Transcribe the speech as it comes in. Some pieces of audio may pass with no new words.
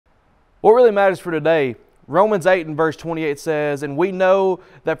What really matters for today, Romans 8 and verse 28 says, "And we know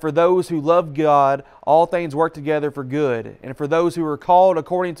that for those who love God, all things work together for good, and for those who are called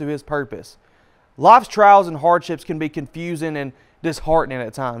according to His purpose." Life's trials and hardships can be confusing and disheartening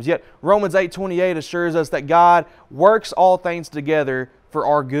at times. Yet Romans 8:28 assures us that God works all things together for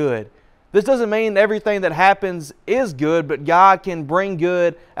our good. This doesn't mean everything that happens is good, but God can bring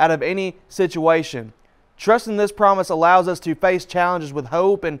good out of any situation. Trusting this promise allows us to face challenges with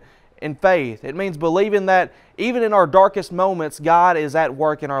hope and faith. It means believing that even in our darkest moments, God is at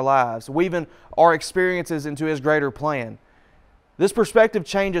work in our lives, weaving our experiences into His greater plan. This perspective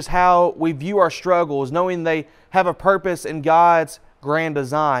changes how we view our struggles, knowing they have a purpose in God's grand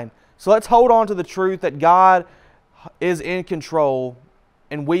design. So let's hold on to the truth that God is in control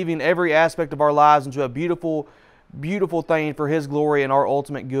and weaving every aspect of our lives into a beautiful, beautiful thing for His glory and our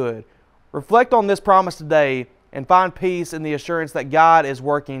ultimate good. Reflect on this promise today and find peace in the assurance that God is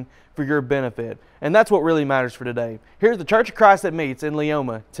working for your benefit. And that's what really matters for today. Here's the Church of Christ that meets in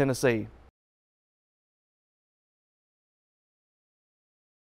Leoma, Tennessee.